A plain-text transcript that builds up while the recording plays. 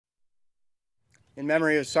In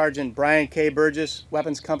memory of Sergeant Bryan K. Burgess,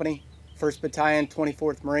 Weapons Company, 1st Battalion,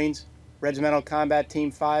 24th Marines, Regimental Combat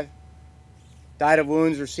Team 5. Died of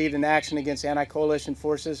wounds received in action against anti-coalition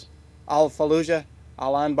forces, Fallujah,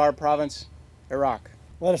 Al-Anbar Province, Iraq.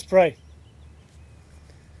 Let us pray.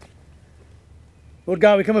 Lord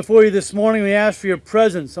God, we come before you this morning. We ask for your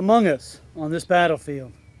presence among us on this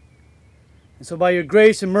battlefield. And so by your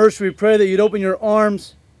grace and mercy, we pray that you'd open your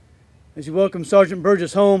arms as you welcome Sergeant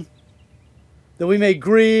Burgess home, that we may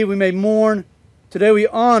grieve, we may mourn. Today we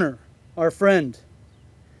honor our friend.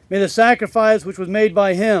 May the sacrifice which was made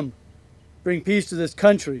by him bring peace to this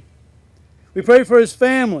country. We pray for his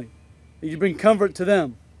family, that you bring comfort to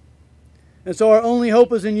them. And so our only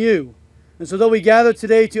hope is in you. And so though we gather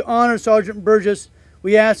today to honor Sergeant Burgess,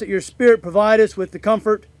 we ask that your Spirit provide us with the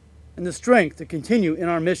comfort and the strength to continue in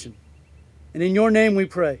our mission. And in your name we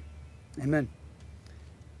pray. Amen.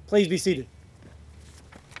 Please be seated.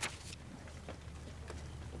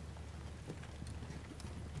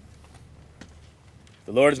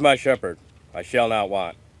 The Lord is my shepherd, I shall not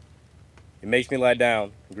want. He makes me lie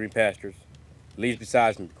down in green pastures. He leads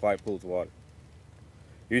beside me to quiet pools of water.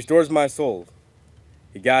 He restores my soul.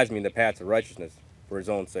 He guides me in the paths of righteousness for his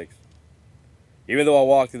own sakes. Even though I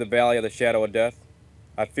walk through the valley of the shadow of death,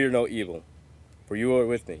 I fear no evil, for you are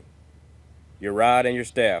with me. Your rod and your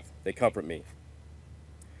staff, they comfort me.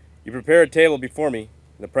 You prepare a table before me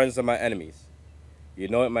in the presence of my enemies. You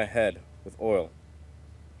anoint my head with oil.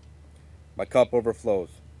 My cup overflows.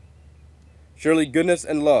 Surely goodness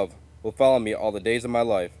and love will follow me all the days of my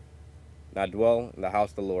life, and I dwell in the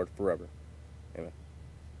house of the Lord forever. Amen.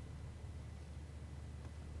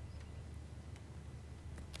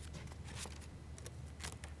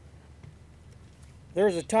 There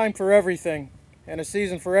is a time for everything, and a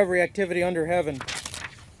season for every activity under heaven.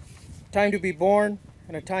 A time to be born,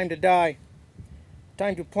 and a time to die. A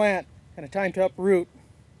time to plant, and a time to uproot.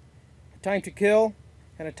 A time to kill,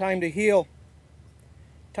 and a time to heal.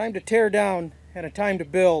 A time to tear down, and a time to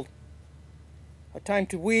build. A time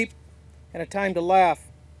to weep, and a time to laugh.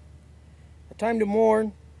 A time to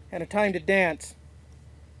mourn, and a time to dance.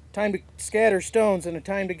 A time to scatter stones, and a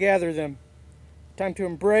time to gather them. A time to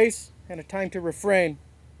embrace, and a time to refrain.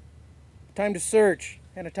 A time to search,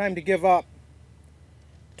 and a time to give up.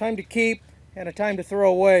 A time to keep, and a time to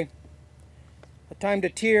throw away. A time to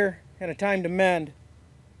tear, and a time to mend.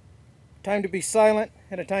 A time to be silent,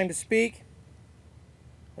 and a time to speak.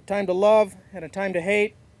 A time to love, and a time to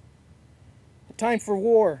hate. A time for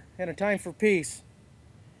war, and a time for peace.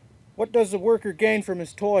 What does the worker gain from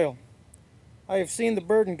his toil? I have seen the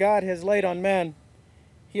burden God has laid on men.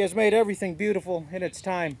 He has made everything beautiful in its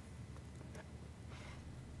time.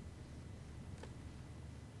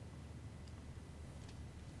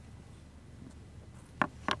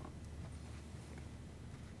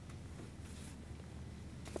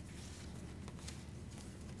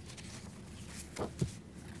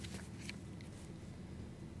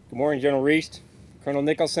 Good morning, General Reist, Colonel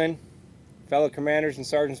Nicholson, fellow commanders and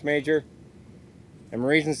sergeants major, and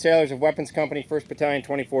Marines and sailors of Weapons Company, 1st Battalion,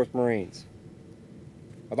 24th Marines.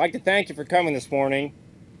 I'd like to thank you for coming this morning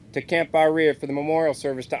to Camp Baharia for the memorial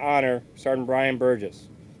service to honor Sergeant Bryan Burgess.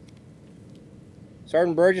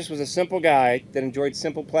 Sergeant Burgess was a simple guy that enjoyed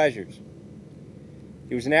simple pleasures.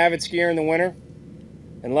 He was an avid skier in the winter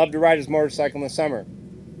and loved to ride his motorcycle in the summer.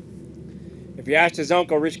 If you asked his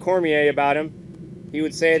uncle, Rich Cormier, about him, he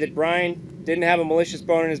would say that Bryan didn't have a malicious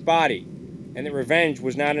bone in his body and that revenge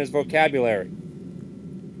was not in his vocabulary.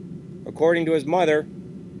 According to his mother,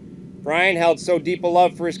 Bryan held so deep a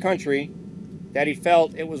love for his country that he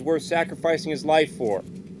felt it was worth sacrificing his life for.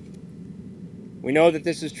 We know that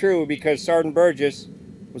this is true because Sergeant Burgess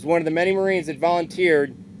was one of the many Marines that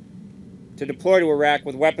volunteered to deploy to Iraq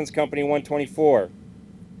with Weapons Company 124.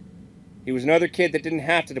 He was another kid that didn't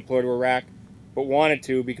have to deploy to Iraq, but wanted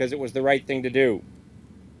to because it was the right thing to do.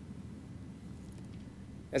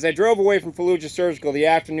 As I drove away from Fallujah Surgical the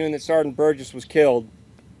afternoon that Sergeant Burgess was killed,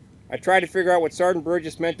 I tried to figure out what Sergeant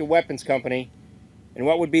Burgess meant to Weapons Company and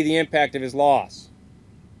what would be the impact of his loss.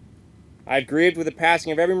 I've grieved with the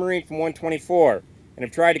passing of every Marine from 124 and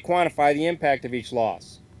have tried to quantify the impact of each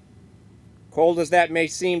loss. Cold as that may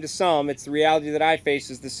seem to some, it's the reality that I face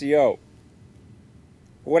as the CO.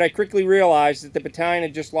 But what I quickly realized is that the battalion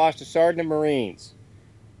had just lost a Sergeant of Marines.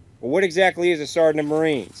 Well, what exactly is a Sergeant of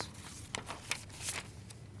Marines?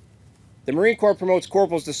 The Marine Corps promotes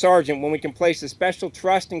corporals to sergeant when we can place a special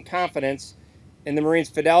trust and confidence in the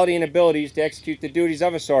Marine's fidelity and abilities to execute the duties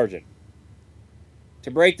of a sergeant.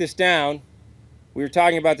 To break this down, we were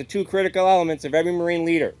talking about the two critical elements of every Marine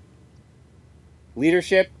leader: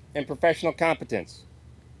 leadership and professional competence.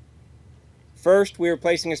 First, we are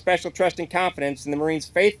placing a special trust and confidence in the Marine's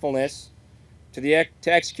faithfulness to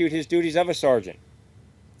execute his duties of a sergeant.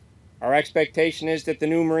 Our expectation is that the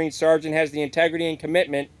new Marine sergeant has the integrity and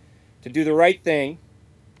commitment to do the right thing,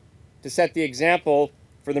 to set the example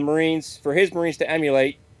for his Marines to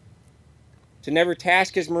emulate, to never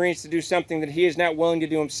task his Marines to do something that he is not willing to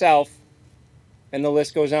do himself, and the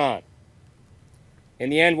list goes on.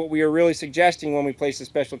 In the end, what we are really suggesting when we place a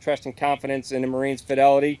special trust and confidence in the Marine's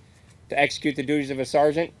fidelity to execute the duties of a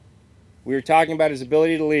sergeant, we are talking about his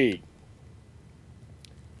ability to lead.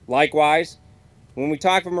 Likewise, when we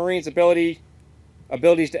talk of a Marine's abilities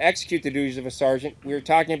to execute the duties of a sergeant, we are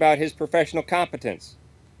talking about his professional competence.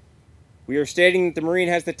 We are stating that the Marine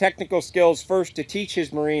has the technical skills first to teach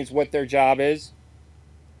his Marines what their job is,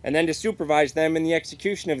 and then to supervise them in the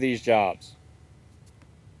execution of these jobs.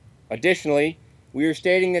 Additionally, we are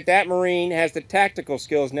stating that that Marine has the tactical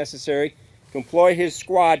skills necessary to employ his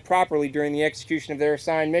squad properly during the execution of their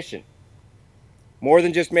assigned mission. More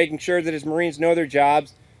than just making sure that his Marines know their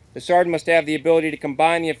jobs, the sergeant must have the ability to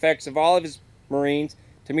combine the effects of all of his Marines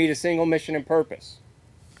to meet a single mission and purpose.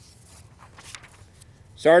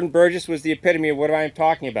 Sergeant Burgess was the epitome of what I am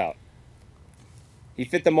talking about. He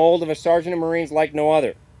fit the mold of a sergeant of Marines like no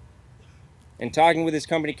other. In talking with his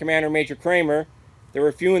company commander, Major Kramer, there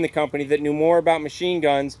were few in the company that knew more about machine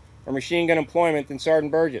guns or machine gun employment than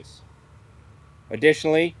Sergeant Burgess.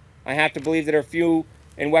 Additionally, I have to believe that there are few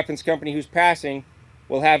in Weapons Company whose passing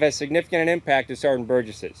will have as significant an impact as Sergeant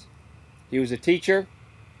Burgess's. He was a teacher,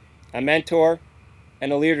 a mentor,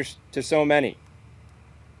 and a leader to so many.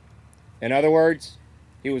 In other words,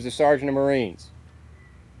 he was a Sergeant of Marines.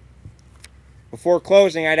 Before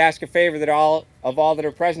closing, I'd ask a favor of all that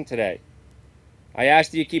are present today. I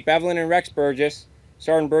ask that you keep Evelyn and Rex Burgess,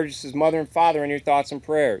 Sergeant Burgess's mother and father, in your thoughts and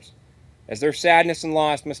prayers, as their sadness and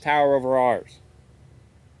loss must tower over ours.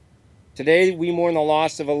 Today, we mourn the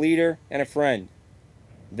loss of a leader and a friend.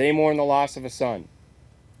 They mourn the loss of a son.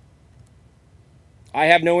 I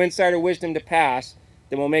have no insider wisdom to pass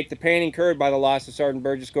that will make the pain incurred by the loss of Sergeant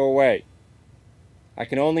Burgess go away. I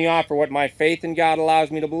can only offer what my faith in God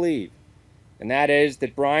allows me to believe, and that is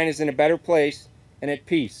that Bryan is in a better place and at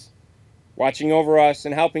peace, watching over us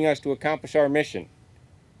and helping us to accomplish our mission,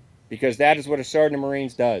 because that is what a Sergeant of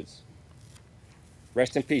Marines does.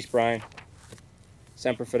 Rest in peace, Bryan.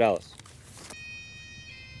 Semper Fidelis.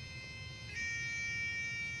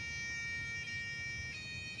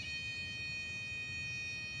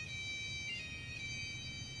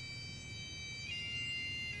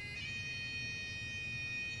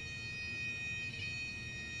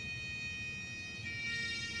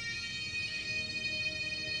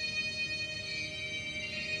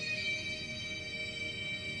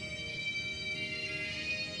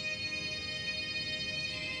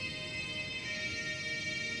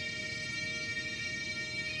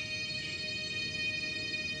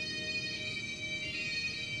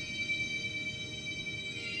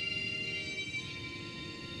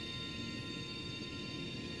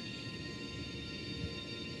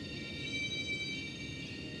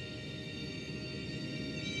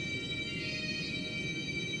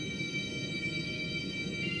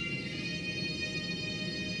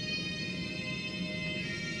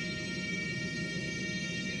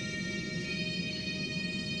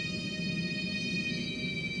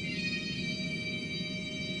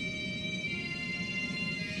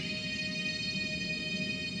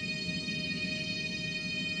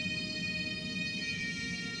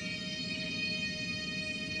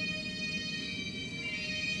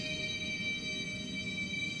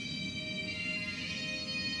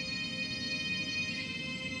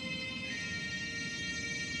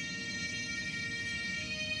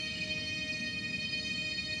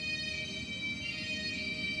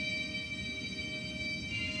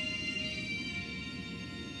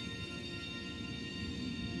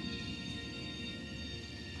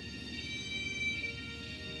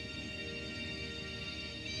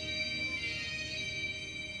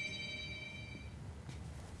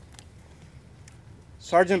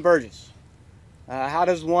 Sergeant Burgess, how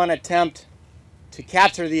does one attempt to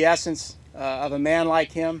capture the essence of a man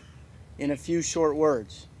like him in a few short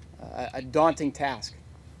words? A daunting task.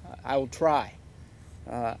 I will try.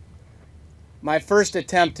 My first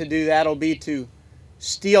attempt to do that will be to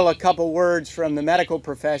steal a couple words from the medical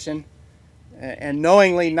profession and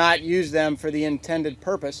knowingly not use them for the intended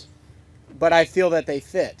purpose, but I feel that they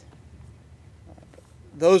fit.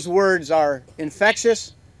 Those words are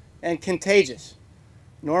infectious and contagious,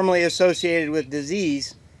 normally associated with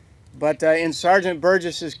disease, but in Sergeant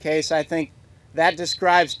Burgess's case, I think that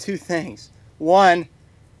describes two things. One,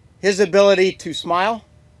 his ability to smile,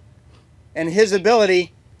 and his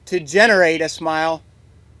ability to generate a smile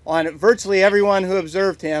on virtually everyone who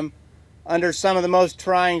observed him under some of the most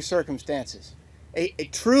trying circumstances. A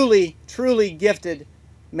truly, truly gifted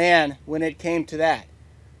man when it came to that.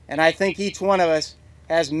 And I think each one of us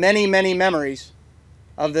has many, many memories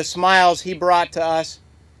of the smiles he brought to us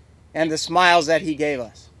and the smiles that he gave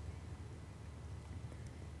us.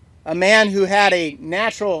 A man who had a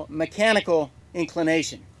natural mechanical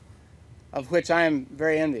inclination, of which I am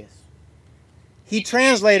very envious. He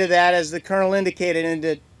translated that, as the Colonel indicated,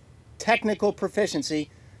 into technical proficiency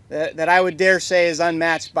that I would dare say is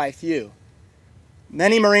unmatched by few.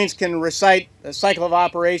 Many Marines can recite a cycle of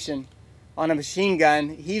operation on a machine gun.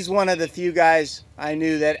 He's one of the few guys I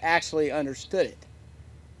knew that actually understood it.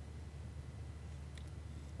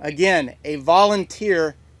 Again, a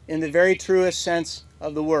volunteer in the very truest sense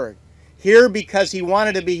of the word. Here because he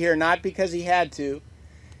wanted to be here, not because he had to.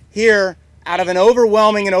 Here out of an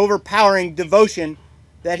overwhelming and overpowering devotion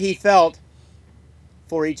that he felt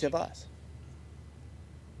for each of us.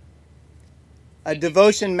 A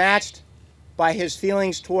devotion matched by his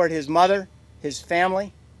feelings toward his mother, his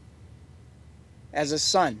family, as a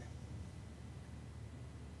son.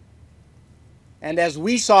 And as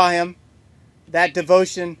we saw him, that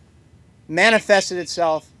devotion manifested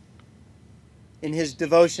itself in his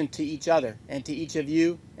devotion to each other and to each of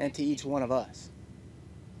you and to each one of us.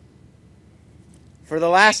 For the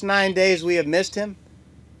last 9 days we have missed him.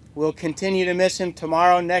 We'll continue to miss him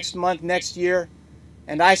tomorrow, next month, next year,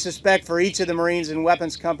 and I suspect for each of the Marines and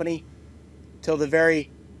Weapons Company till the very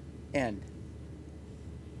end.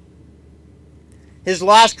 His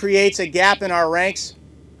loss creates a gap in our ranks,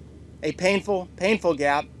 a painful, painful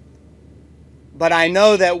gap, but I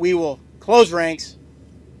know that we will close ranks,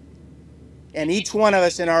 and each one of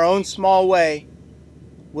us in our own small way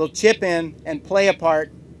will chip in and play a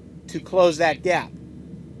part to close that gap.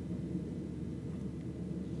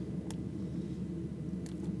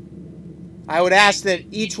 I would ask that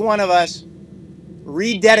each one of us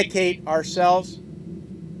rededicate ourselves,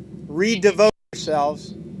 redevote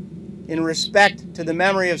ourselves in respect to the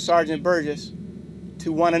memory of Sergeant Burgess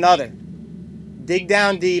to one another. Dig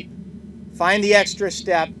down deep, find the extra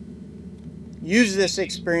step, use this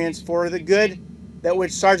experience for the good that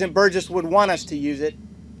which Sergeant Burgess would want us to use it,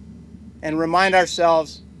 and remind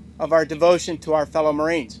ourselves of our devotion to our fellow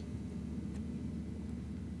Marines.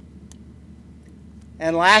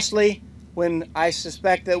 And lastly, when I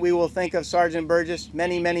suspect that we will think of Sergeant Burgess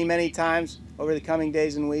many, many, many times over the coming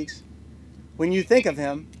days and weeks, when you think of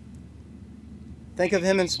him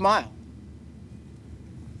and smile.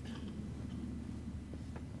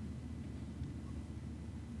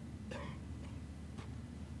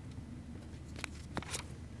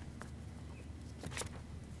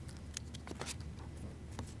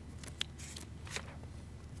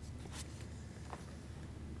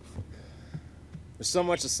 There's so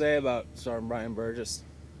much to say about Sergeant Bryan Burgess.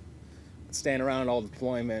 Stand around all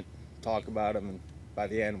deployment, talk about him, and by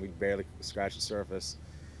the end we barely scratched the surface.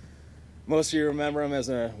 Most of you remember him as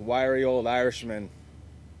a wiry old Irishman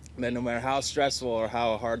that no matter how stressful or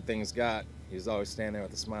how hard things got, he was always standing there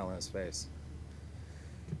with a smile on his face.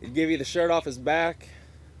 He'd give you the shirt off his back,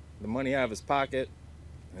 the money out of his pocket,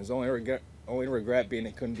 and his only regret being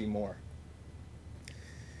it couldn't be more.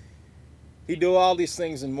 He'd do all these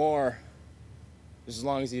things and more just as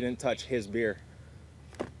long as he didn't touch his beer.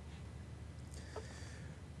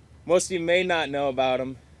 Most of you may not know about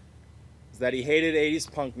him is that he hated 80s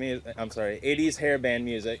hairband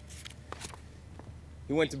music.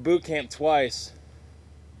 He went to boot camp twice.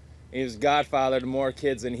 And he was godfather to more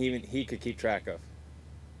kids than he could keep track of.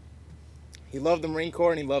 He loved the Marine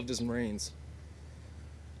Corps and he loved his Marines.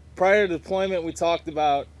 Prior to deployment, we talked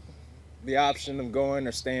about the option of going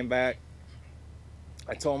or staying back.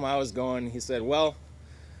 I told him I was going. He said, well,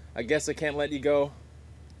 I guess I can't let you go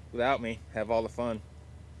without me. Have all the fun.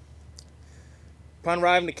 Upon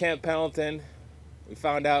arriving to Camp Pendleton, we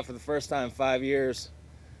found out for the first time in 5 years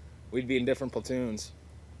we'd be in different platoons.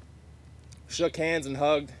 We shook hands and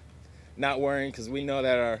hugged, not worrying because we know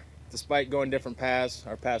that despite going different paths,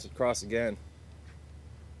 our paths would cross again.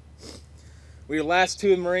 We were the last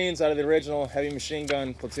two Marines out of the original heavy machine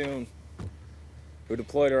gun platoon who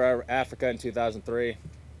deployed to Africa in 2003.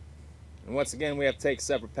 And once again, we have to take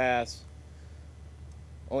separate paths.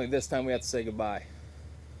 Only this time we have to say goodbye.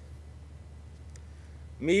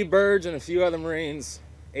 Me, Burge, and a few other Marines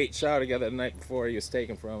ate chow together the night before he was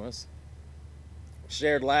taken from us.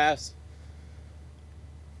 Shared laughs.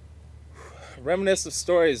 Reminisced of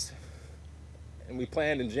stories. And we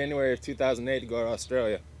planned in January of 2008 to go to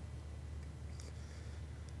Australia.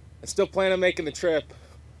 I still plan on making the trip,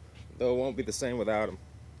 though it won't be the same without him.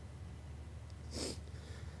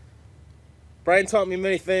 Bryan taught me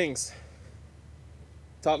many things.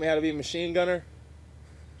 Taught me how to be a machine gunner.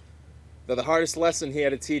 Though the hardest lesson he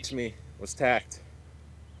had to teach me was tact.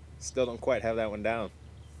 Still don't quite have that one down.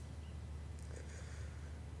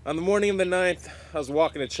 On the morning of the 9th, I was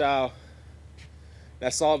walking to chow, and I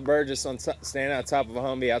saw Burgess standing on top of a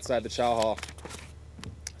Humvee outside the chow hall.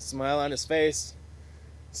 Smile on his face,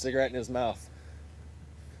 cigarette in his mouth.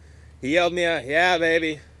 He yelled me out, "Yeah,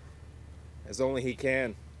 baby," as only he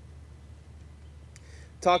can.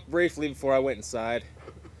 Talked briefly before I went inside.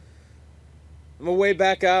 On my way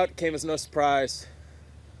back out, came as no surprise.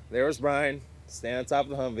 There was Bryan, standing on top of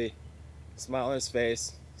the Humvee, smile on his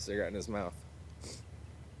face, cigarette in his mouth.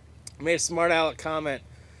 I made a smart aleck comment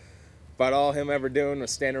about all him ever doing was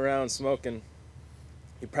standing around smoking.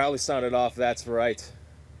 He probably sounded off, "That's right."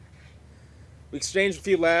 We exchanged a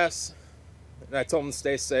few laughs, and I told him to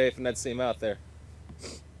stay safe and I'd see him out there.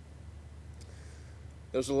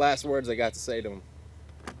 Those were the last words I got to say to him.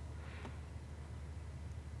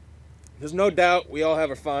 There's no doubt we all have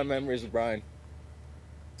our fond memories of Bryan.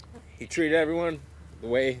 He treated everyone the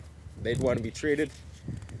way they'd want to be treated.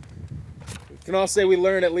 We can all say we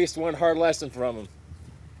learned at least one hard lesson from him.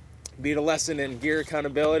 Be it a lesson in gear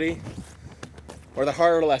accountability, or the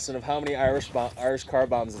harder lesson of how many Irish car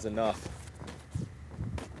bombs is enough.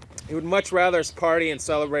 He would much rather us party and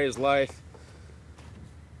celebrate his life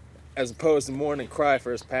as opposed to mourn and cry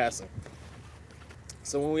for his passing.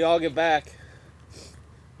 So when we all get back,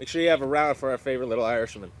 make sure you have a round for our favorite little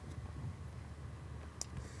Irishman.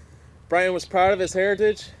 Bryan was proud of his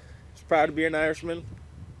heritage. He was proud to be an Irishman.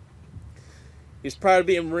 He was proud to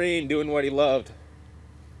be a Marine doing what he loved,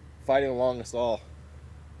 fighting along us all.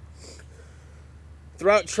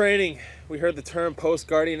 Throughout training, we heard the term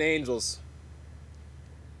post-guardian angels.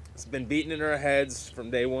 It's been beaten in our heads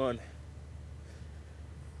from day one.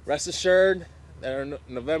 Rest assured that on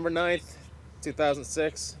November 9th,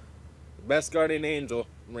 2006, the best guardian angel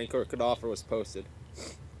the Marine Corps could offer was posted.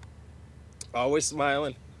 Always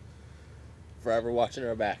smiling, forever watching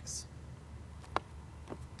our backs.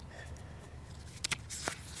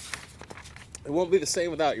 It won't be the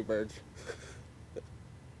same without you, Burge.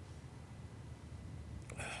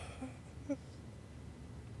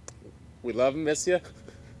 We love and miss you.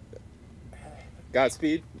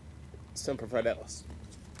 Godspeed. Semper Fidelis.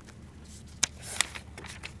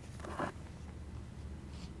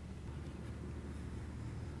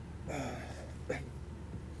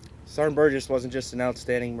 Sergeant Burgess wasn't just an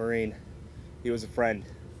outstanding Marine. He was a friend.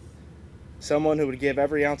 Someone who would give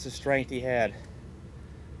every ounce of strength he had.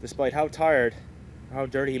 Despite how tired, or how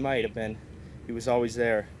dirty he might have been, he was always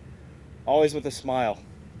there. Always with a smile.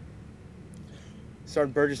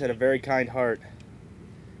 Sergeant Burgess had a very kind heart.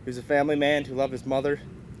 He was a family man who loved his mother.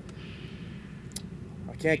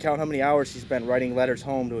 I can't count how many hours he spent writing letters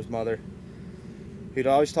home to his mother. He'd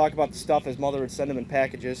always talk about the stuff his mother would send him in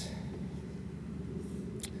packages.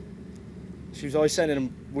 She was always sending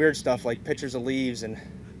him weird stuff like pictures of leaves and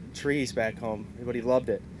trees back home, but he loved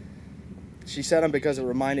it. She sent him because it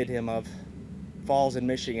reminded him of falls in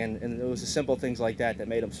Michigan, and it was the simple things like that that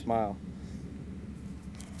made him smile.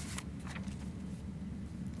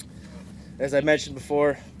 As I mentioned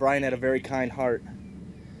before, Bryan had a very kind heart.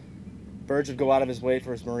 Burge would go out of his way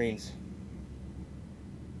for his Marines.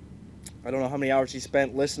 I don't know how many hours he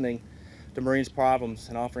spent listening to Marines' problems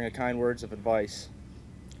and offering a kind words of advice.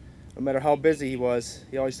 No matter how busy he was,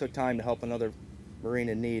 he always took time to help another Marine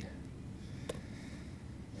in need.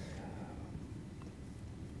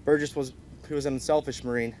 Burgess was an unselfish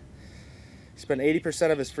Marine. He spent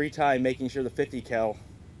 80% of his free time making sure the 50 cal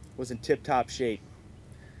was in tip-top shape.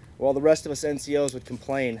 While the rest of us NCOs would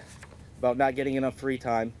complain about not getting enough free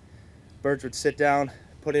time, Burge would sit down,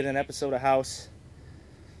 put in an episode of House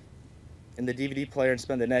in the DVD player, and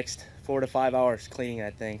spend the next 4 to 5 hours cleaning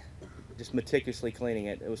that thing. Just meticulously cleaning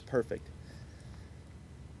it. It was perfect.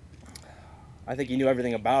 I think he knew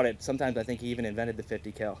everything about it. Sometimes I think he even invented the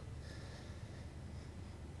 50 cal.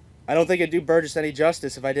 I don't think it'd do Burgess any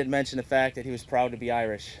justice if I didn't mention the fact that he was proud to be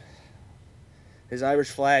Irish. His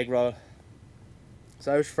Irish flag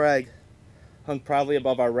hung proudly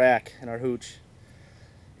above our rack and our hooch.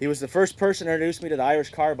 He was the first person to introduce me to the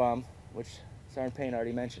Irish car bomb, which Sergeant Payne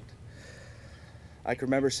already mentioned. I can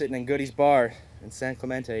remember sitting in Goody's bar in San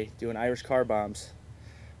Clemente doing Irish car bombs,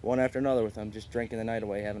 one after another with him, just drinking the night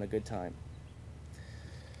away, having a good time.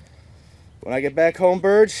 When I get back home,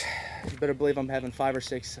 Burge, you better believe I'm having 5 or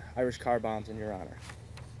 6 Irish car bombs in your honor.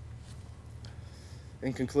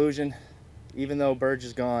 In conclusion, even though Burge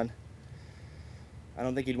is gone, I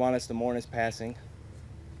don't think he'd want us to mourn his passing,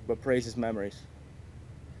 but praise his memories.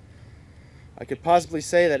 I could possibly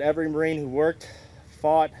say that every Marine who worked,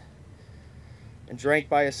 fought, and drank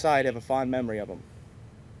by his side have a fond memory of him.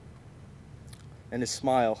 And his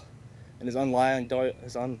smile and his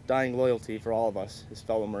undying loyalty for all of us, his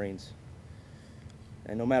fellow Marines.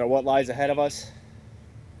 And no matter what lies ahead of us,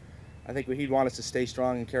 I think he'd want us to stay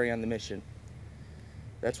strong and carry on the mission.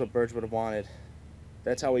 That's what Burge would have wanted.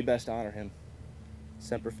 That's how we best honor him.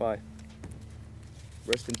 Semper Fi.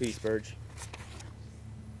 Rest in peace, Burge.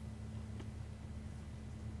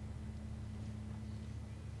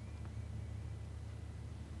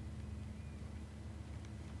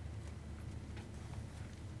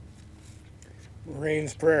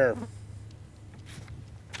 Marine's prayer.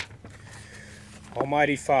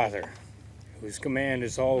 Almighty Father, whose command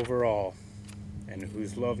is all over all, and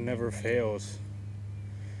whose love never fails,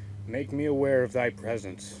 make me aware of thy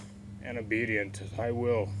presence, and obedient to thy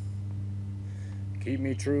will. Keep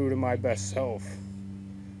me true to my best self,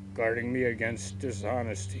 guarding me against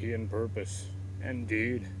dishonesty in purpose and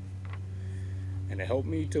deed, and help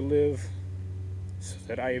me to live so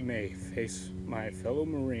that I may face my fellow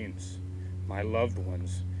Marines, my loved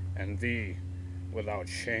ones, and thee without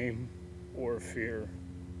shame or fear.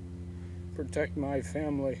 Protect my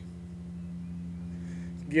family.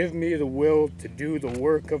 Give me the will to do the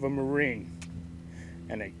work of a Marine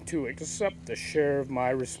and to accept the share of my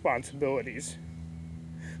responsibilities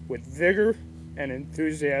with vigor and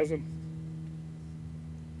enthusiasm.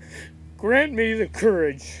 Grant me the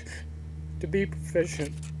courage to be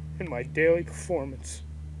proficient in my daily performance.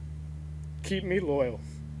 Keep me loyal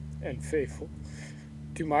and faithful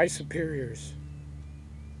to my superiors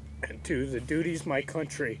and to the duties my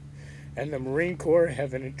country and the Marine Corps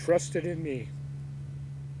have entrusted in me.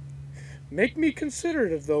 Make me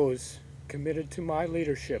considerate of those committed to my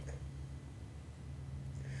leadership.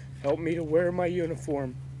 Help me to wear my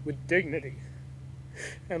uniform with dignity,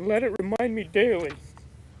 and let it remind me daily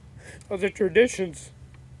of the traditions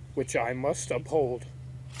which I must uphold.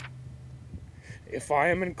 If I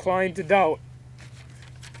am inclined to doubt,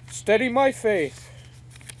 steady my faith.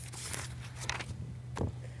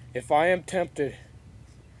 If I am tempted,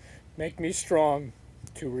 make me strong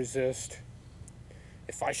to resist.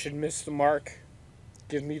 If I should miss the mark,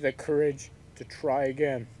 give me the courage to try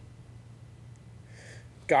again.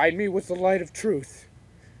 Guide me with the light of truth,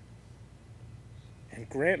 and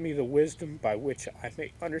grant me the wisdom by which I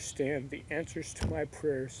may understand the answers to my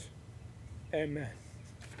prayers. Amen.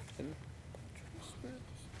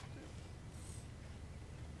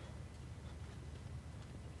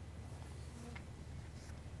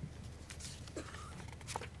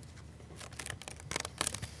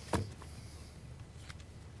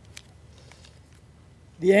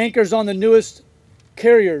 The anchors on the newest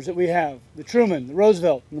carriers that we have, the Truman, the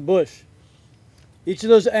Roosevelt, and the Bush. Each of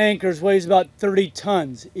those anchors weighs about 30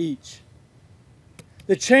 tons each.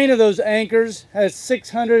 The chain of those anchors has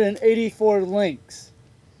 684 links,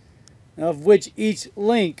 of which each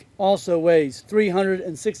link also weighs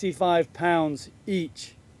 365 pounds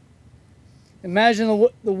each. Imagine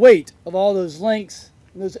the weight of all those links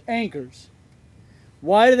and those anchors.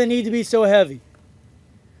 Why do they need to be so heavy?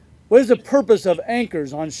 What is the purpose of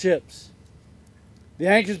anchors on ships? The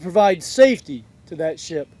anchors provide safety to that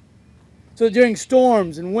ship, so that during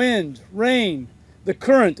storms and wind, rain, the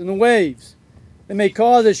current and the waves, they may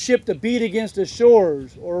cause a ship to beat against the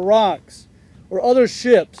shores or rocks or other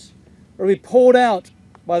ships, or be pulled out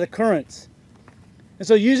by the currents. And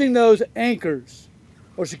so using those anchors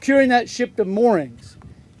or securing that ship to moorings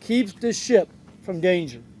keeps the ship from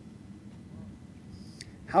danger.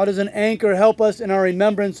 How does an anchor help us in our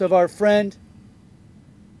remembrance of our friend?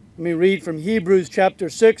 Let me read from Hebrews chapter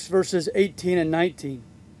 6, verses 18 and 19.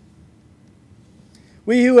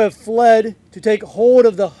 We who have fled to take hold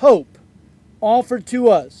of the hope offered to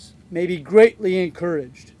us may be greatly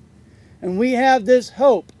encouraged. And we have this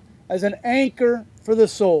hope as an anchor for the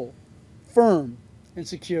soul, firm and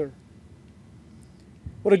secure.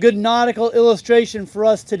 What a good nautical illustration for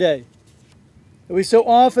us today. That we so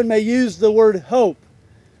often may use the word hope.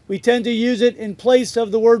 We tend to use it in place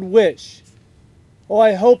of the word wish. Oh,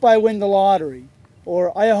 I hope I win the lottery.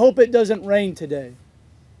 Or I hope it doesn't rain today.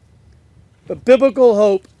 But biblical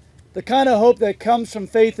hope, the kind of hope that comes from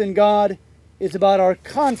faith in God, is about our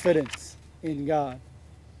confidence in God.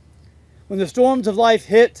 When the storms of life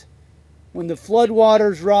hit, when the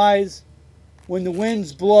floodwaters rise, when the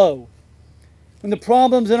winds blow, when the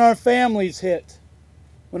problems in our families hit,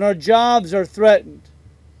 when our jobs are threatened,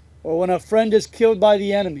 or when a friend is killed by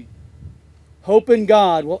the enemy, hope in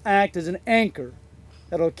God will act as an anchor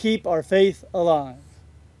that will keep our faith alive.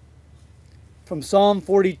 From Psalm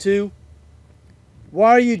 42,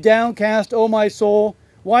 why are you downcast, O my soul?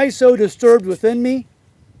 Why so disturbed within me?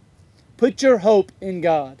 Put your hope in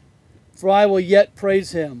God. for I will yet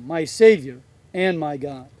praise him, my Savior and my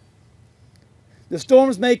God. The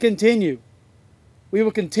storms may continue. We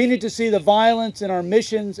will continue to see the violence in our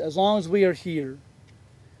missions as long as we are here.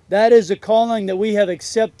 That is the calling that we have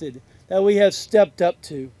accepted, that we have stepped up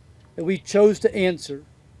to, that we chose to answer,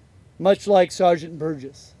 much like Sergeant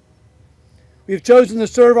Burgess. We have chosen to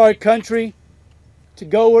serve our country, to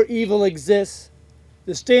go where evil exists,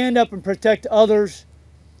 to stand up and protect others,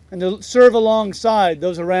 and to serve alongside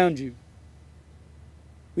those around you.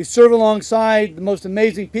 We serve alongside the most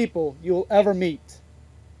amazing people you will ever meet.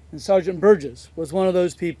 And Sergeant Burgess was one of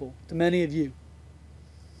those people to many of you.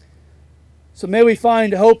 So may we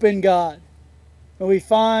find hope in God. May we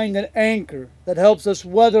find an anchor that helps us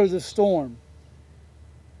weather the storm.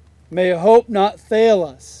 May hope not fail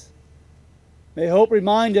us. May hope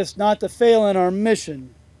remind us not to fail in our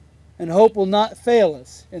mission. And hope will not fail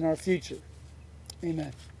us in our future.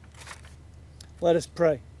 Amen. Let us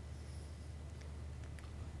pray.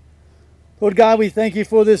 Lord God, we thank you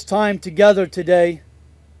for this time together today.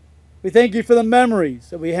 We thank you for the memories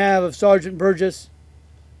that we have of Sergeant Burgess,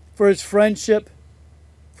 for his friendship,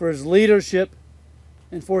 for his leadership,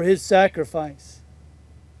 and for his sacrifice.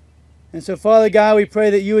 And so, Father God, we pray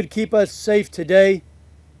that you would keep us safe today,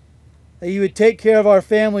 that you would take care of our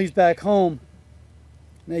families back home,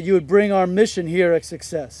 and that you would bring our mission here a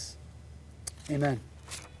success. Amen.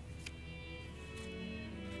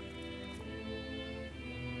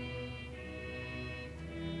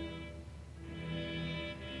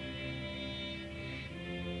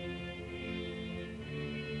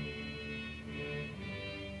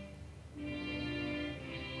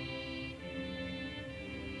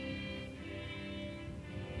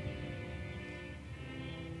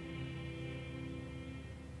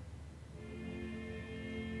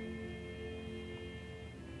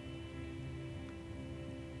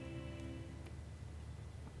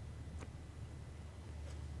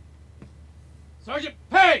 Sergeant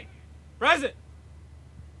Payne! Present!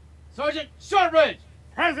 Sergeant Shortridge!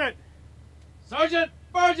 Present! Sergeant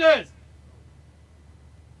Burgess!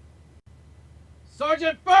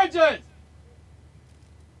 Sergeant Burgess!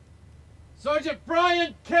 Sergeant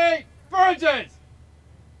Bryan K. Burgess!